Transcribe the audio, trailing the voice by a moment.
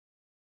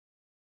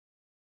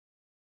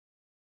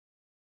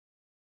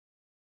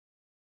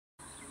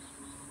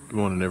Good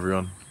morning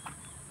everyone,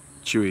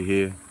 Chewy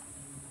here.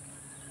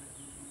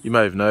 You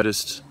may have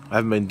noticed I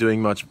haven't been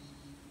doing much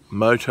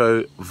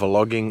moto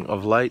vlogging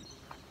of late.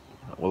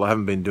 Well, I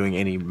haven't been doing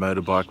any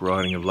motorbike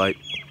riding of late.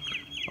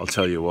 I'll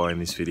tell you why in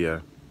this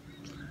video.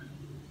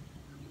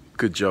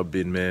 Good job,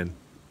 bin man.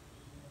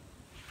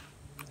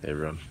 Hey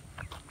everyone.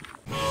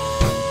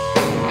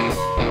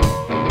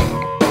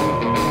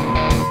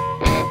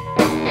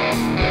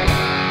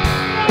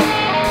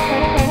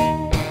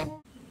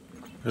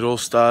 It all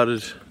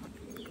started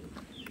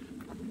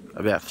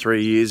about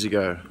 3 years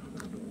ago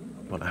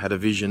when I had a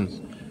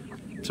vision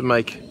to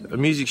make a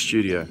music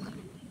studio.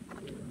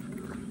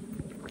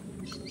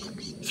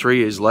 3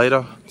 years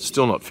later,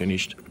 still not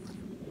finished.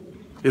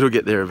 It'll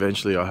get there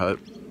eventually, I hope,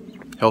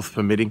 health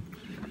permitting.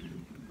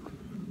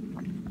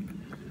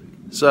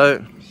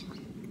 So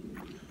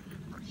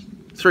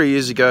 3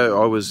 years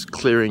ago I was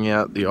clearing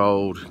out the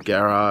old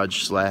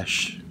garage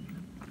slash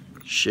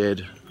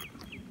shed,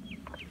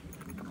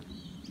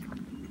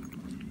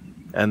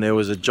 and there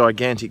was a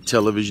gigantic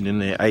television in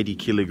there, 80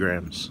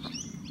 kilograms.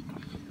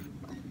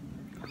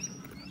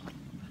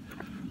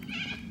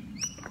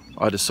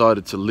 I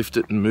decided to lift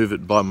it and move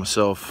it by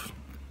myself.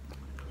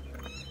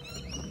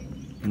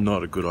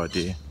 Not a good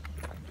idea.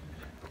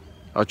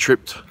 I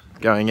tripped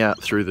going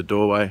out through the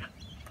doorway,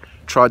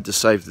 tried to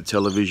save the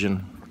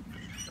television,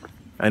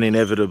 and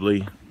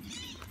inevitably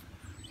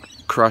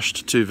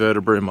crushed 2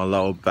 vertebrae in my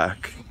lower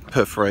back,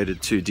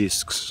 perforated 2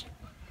 discs,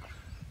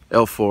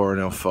 L4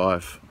 and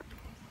L5.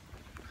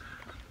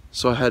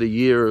 So I had a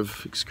year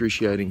of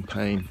excruciating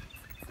pain.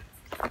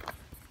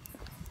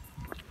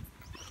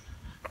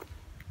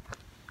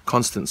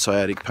 Constant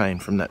sciatic pain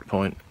from that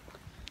point.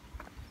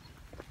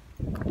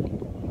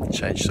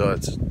 Change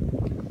sides.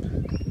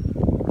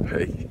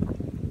 Hey.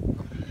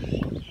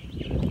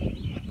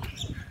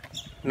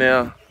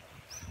 Now,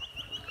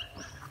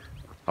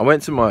 I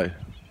went to my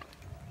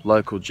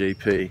local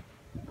GP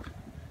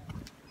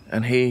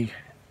and he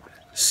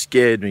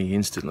scared me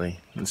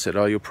instantly and said,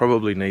 "Oh, you'll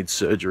probably need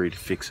surgery to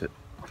fix it,"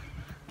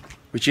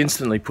 which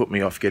instantly put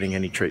me off getting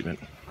any treatment.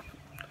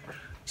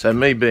 So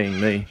me,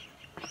 being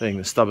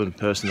the stubborn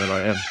person that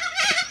I am,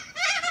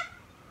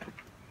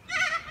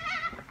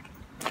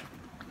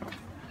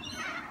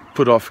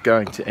 put off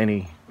going to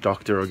any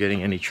doctor or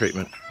getting any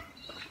treatment.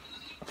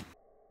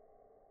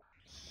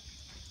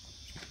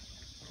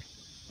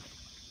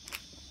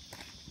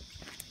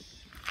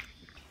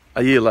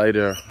 A year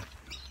later,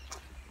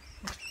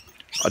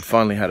 I'd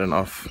finally had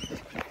enough.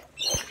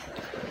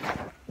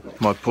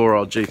 My poor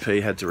old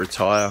GP had to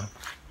retire.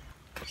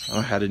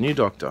 I had a new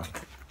doctor.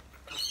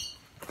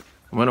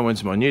 And when I went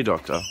to my new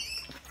doctor,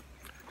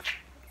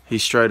 he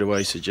straight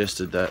away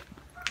suggested that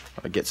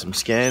I get some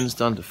scans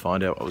done to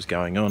find out what was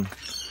going on.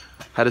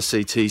 Had a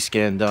CT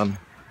scan done.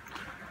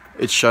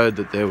 It showed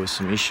that there were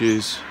some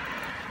issues.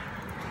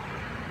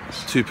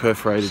 2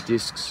 perforated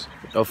discs,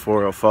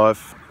 L4,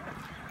 L5.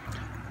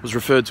 Was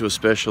referred to a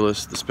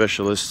specialist. The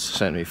specialist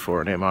sent me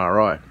for an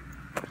MRI.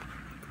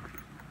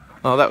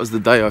 Oh, that was the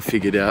day I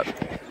figured out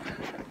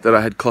that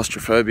I had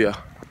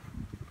claustrophobia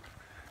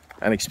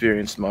and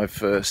experienced my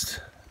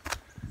first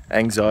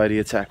anxiety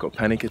attack or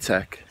panic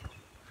attack,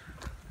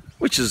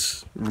 which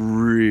is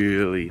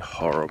really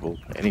horrible.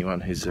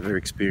 Anyone who's ever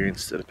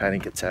experienced a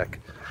panic attack,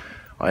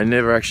 I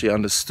never actually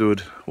understood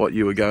what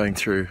you were going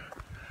through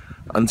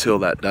until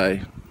that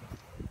day.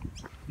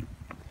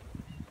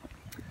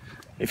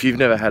 If you've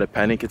never had a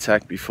panic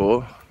attack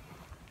before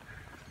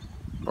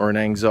or an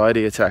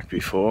anxiety attack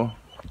before,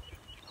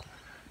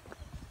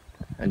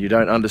 and you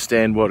don't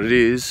understand what it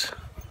is,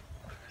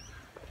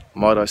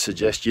 might I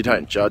suggest you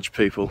don't judge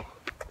people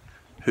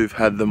who've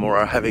had them or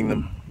are having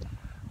them,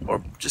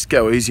 or just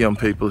go easy on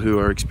people who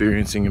are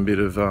experiencing a bit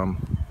of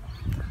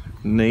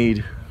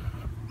need.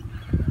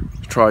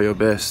 Try your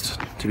best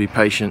to be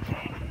patient,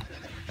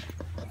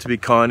 to be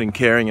kind and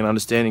caring and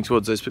understanding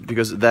towards those people,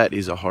 because that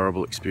is a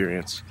horrible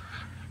experience.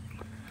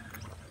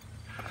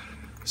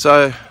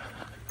 So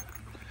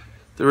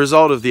the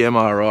result of the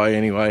MRI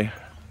anyway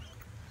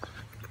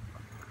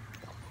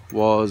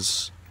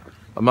was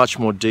a much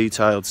more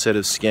detailed set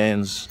of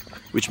scans,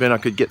 which meant I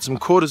could get some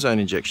cortisone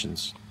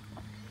injections.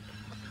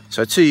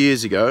 So 2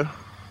 years ago,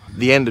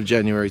 the end of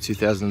January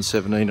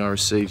 2017, I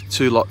received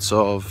 2 lots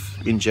of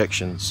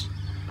injections.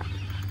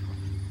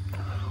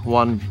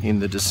 One in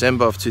the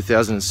December of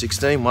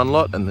 2016, 1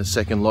 lot, and the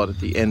second lot at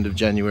the end of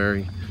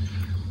January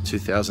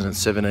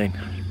 2017.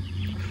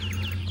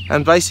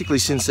 And basically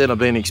since then I've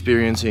been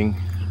experiencing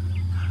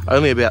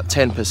only about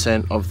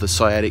 10% of the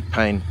sciatic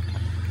pain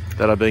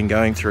that I've been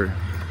going through.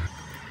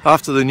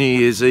 After the New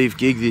Year's Eve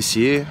gig this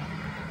year,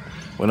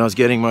 when I was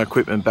getting my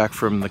equipment back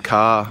from the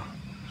car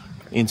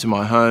into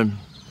my home,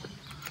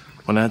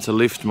 when I had to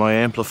lift my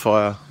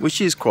amplifier, which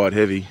is quite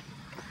heavy,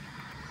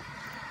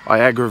 I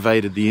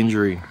aggravated the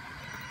injury.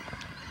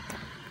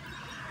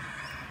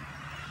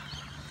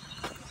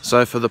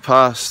 So for the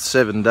past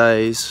 7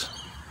 days,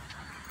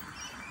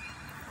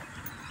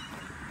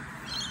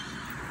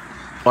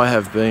 I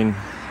have been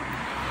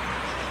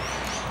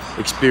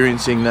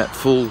experiencing that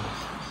full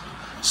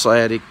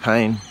sciatic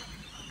pain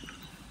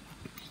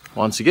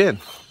once again,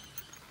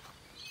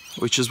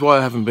 which is why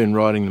I haven't been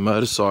riding the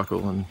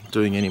motorcycle and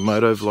doing any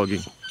moto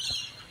vlogging.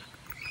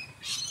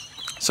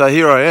 So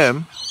here I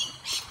am,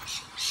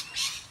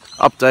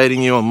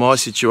 updating you on my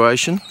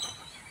situation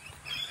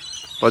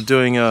by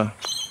doing a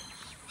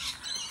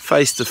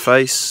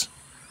face-to-face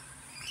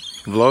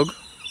vlog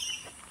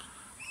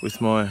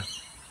with my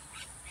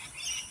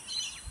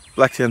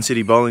Blacktown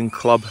City Bowling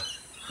Club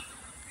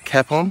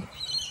cap on,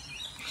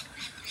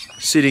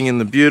 sitting in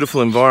the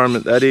beautiful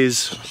environment that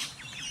is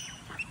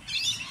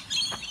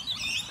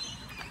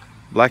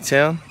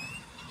Blacktown.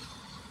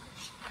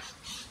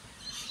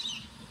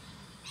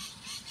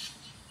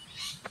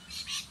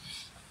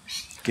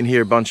 You can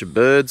hear a bunch of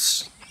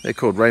birds. They're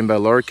called rainbow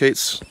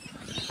lorikeets.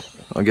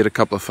 I'll get a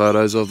couple of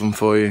photos of them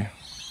for you.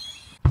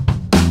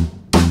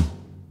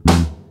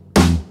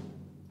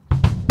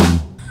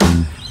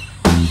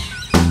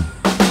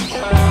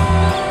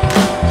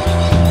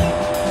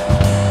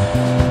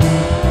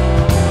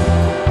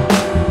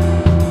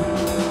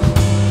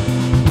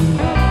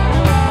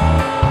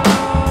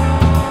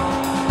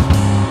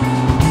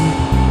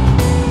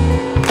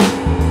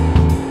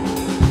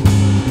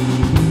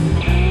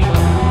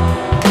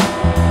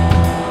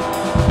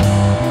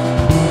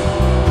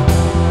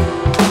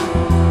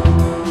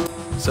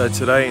 So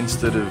today,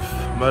 instead of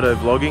moto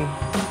vlogging,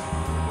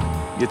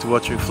 you get to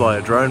watch me fly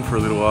a drone for a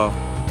little while.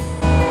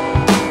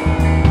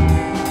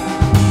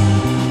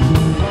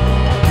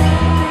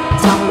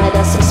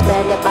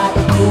 Suspended by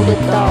the coup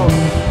d'etat.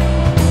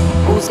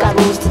 Who's got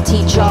rules to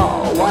teach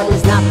all what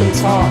has not been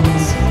taught?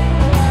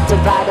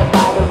 Divided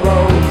by the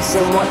roads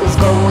and what is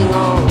going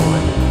on.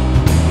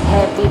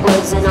 Heavy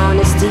words and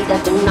honesty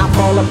that do not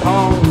fall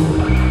upon.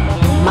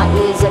 My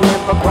ears are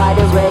never quite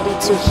ready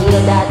to hear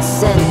that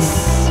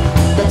sense.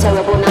 The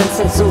terrible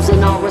nonsense,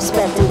 losing all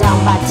respect and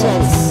down by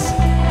tens.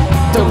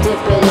 Don't dip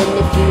it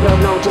in if you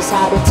don't know just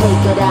how to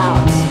take it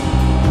out.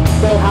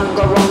 They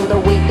hunger on the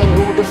weak and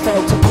who'd have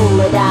failed to pull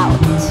it out.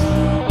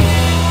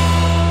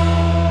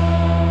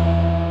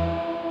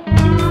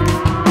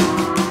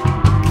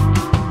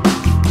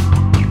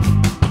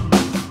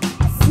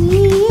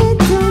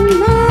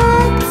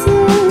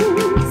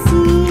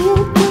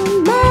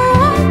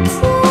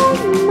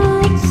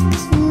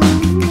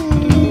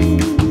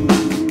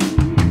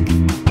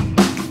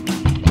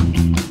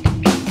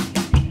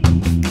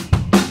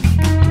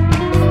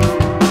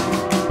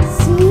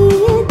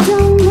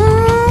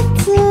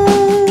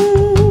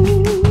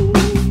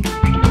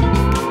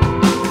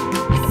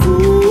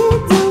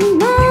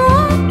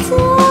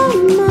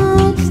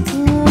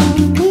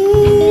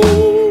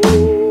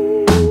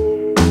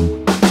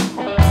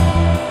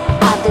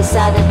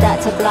 Decided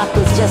that to block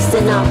is just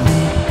enough,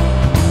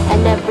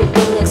 and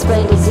everything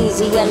explained is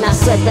easier not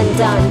said than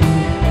done.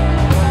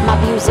 My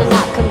views are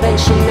not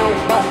conventional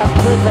but a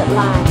pivot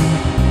line.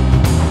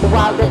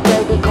 While the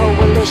dirty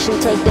coalition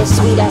take their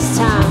sweet ass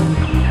time,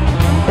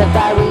 the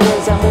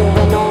barriers are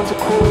moving on to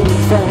call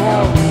for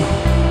help,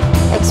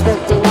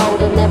 expecting all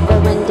the never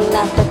ending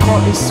after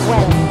court is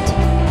swept.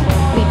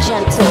 Be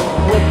gentle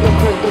with the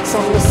critics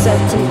on the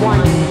certain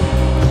one,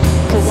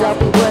 cause I'll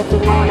be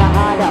working on a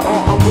harder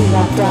all we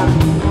have done.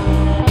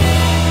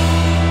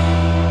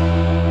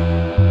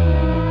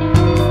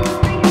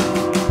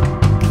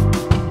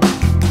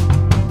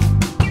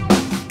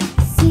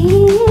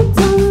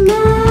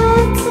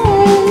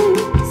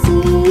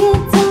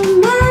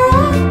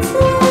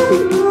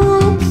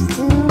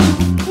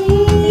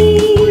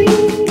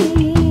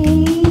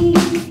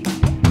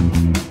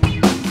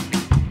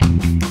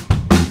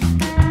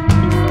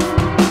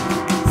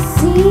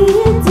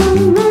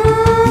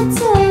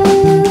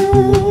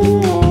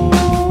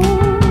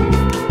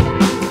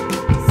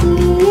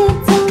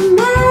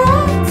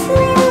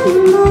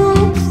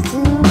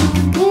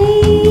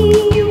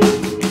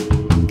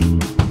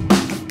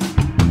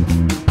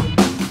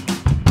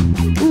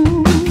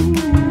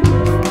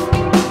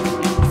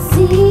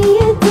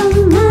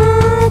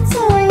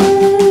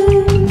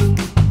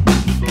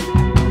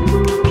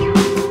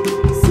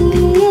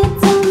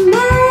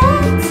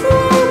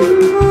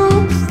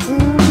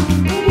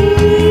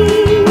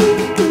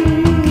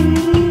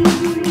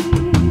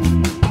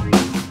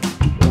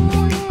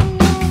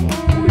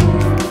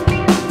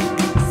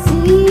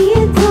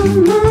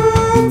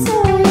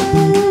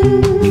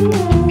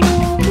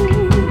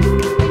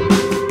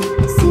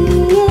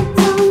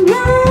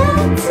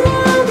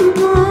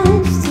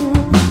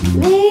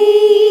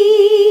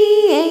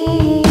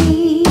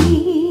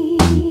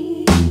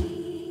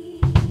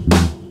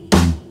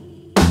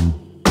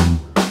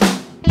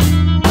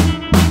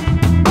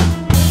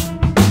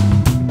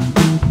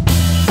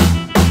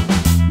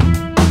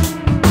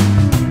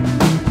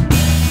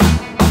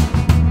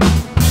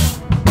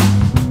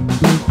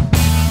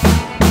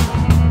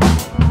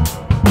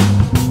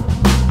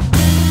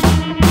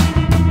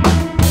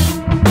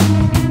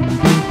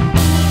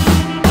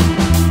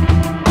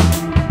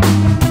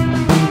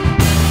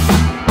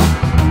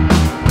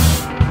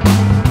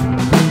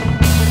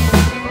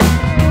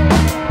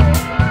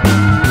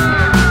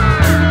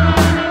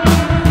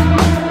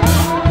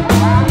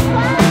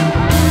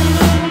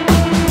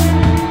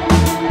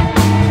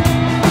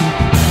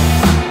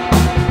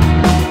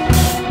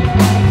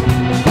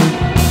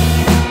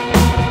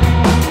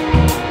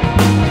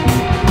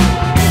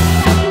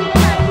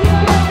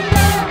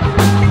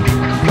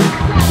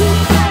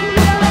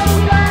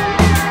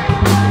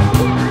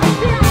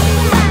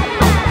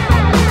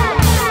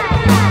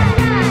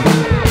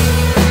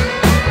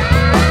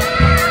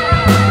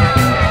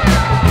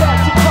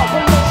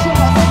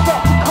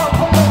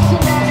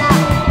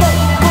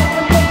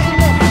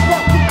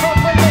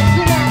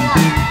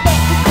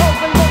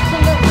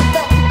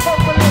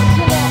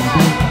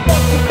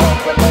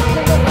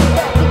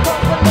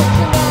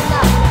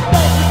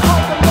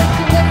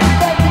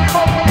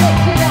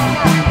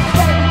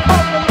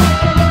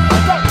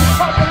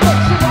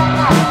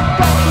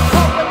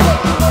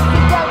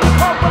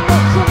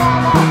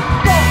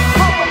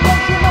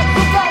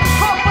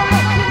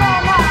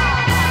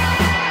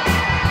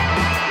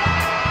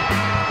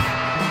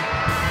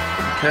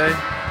 Okay,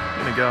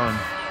 I'm gonna go and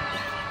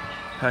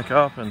pack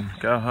up and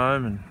go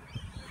home and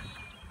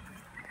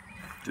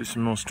do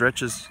some more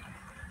stretches.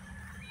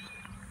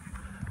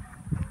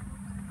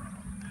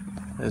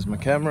 There's my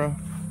camera.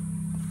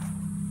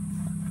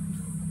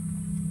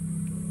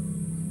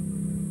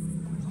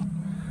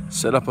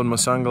 Set up on my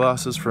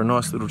sunglasses for a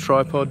nice little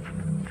tripod.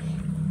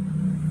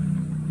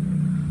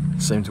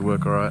 Seem to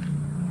work alright.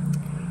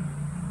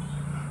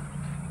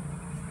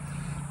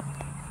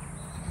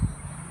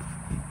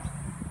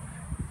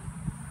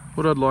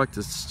 What I'd like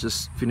to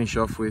just finish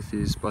off with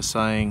is by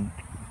saying,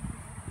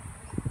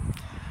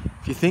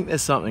 if you think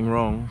there's something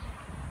wrong,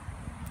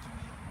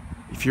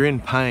 if you're in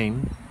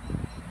pain,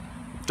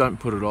 don't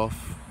put it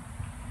off.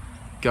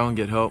 Go and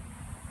get help.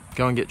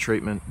 Go and get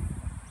treatment.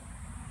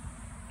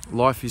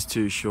 Life is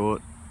too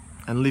short,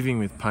 and living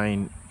with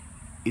pain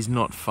is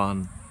not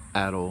fun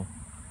at all.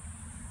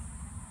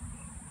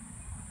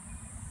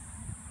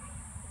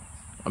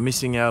 I'm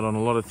missing out on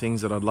a lot of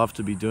things that I'd love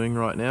to be doing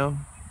right now.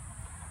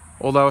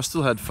 Although I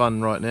still had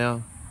fun right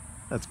now.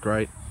 That's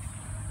great.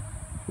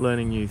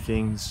 Learning new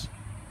things.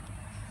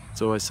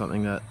 It's always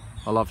something that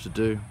I love to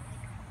do.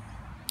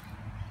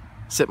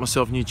 Set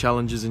myself new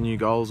challenges and new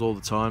goals all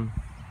the time.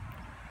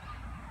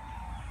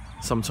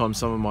 Sometimes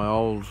some of my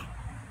old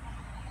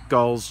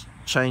goals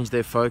change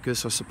their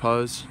focus, I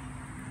suppose.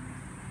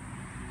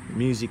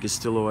 Music is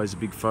still always a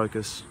big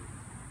focus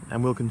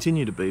and will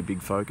continue to be a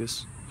big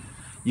focus.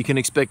 You can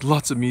expect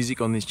lots of music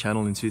on this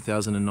channel in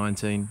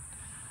 2019.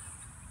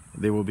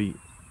 There will be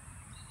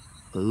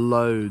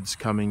loads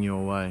coming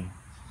your way.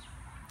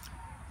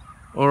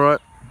 Alright,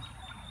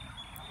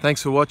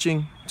 thanks for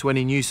watching. To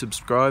any new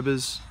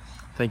subscribers,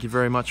 thank you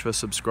very much for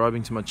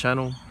subscribing to my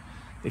channel.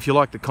 If you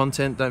like the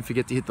content, don't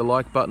forget to hit the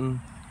like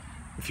button.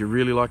 If you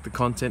really like the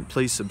content,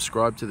 please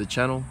subscribe to the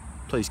channel.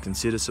 Please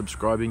consider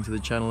subscribing to the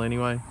channel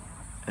anyway.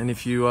 And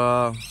if you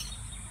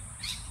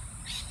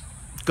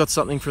got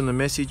something from the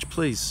message,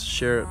 please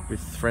share it with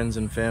friends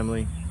and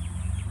family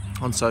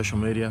on social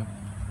media.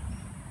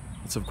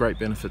 It's of great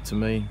benefit to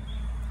me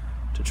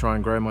to try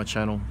and grow my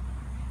channel.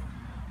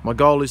 My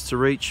goal is to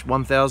reach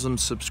 1,000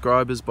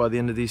 subscribers by the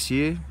end of this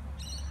year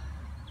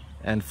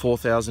and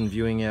 4,000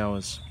 viewing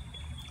hours,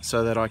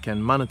 so that I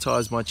can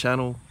monetize my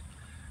channel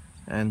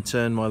and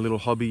turn my little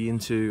hobby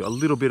into a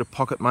little bit of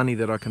pocket money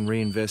that I can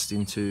reinvest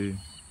into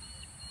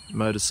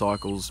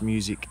motorcycles,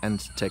 music and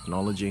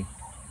technology.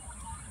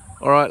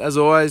 Alright, as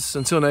always,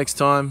 until next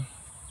time,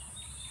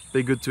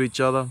 be good to each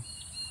other.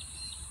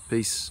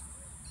 Peace.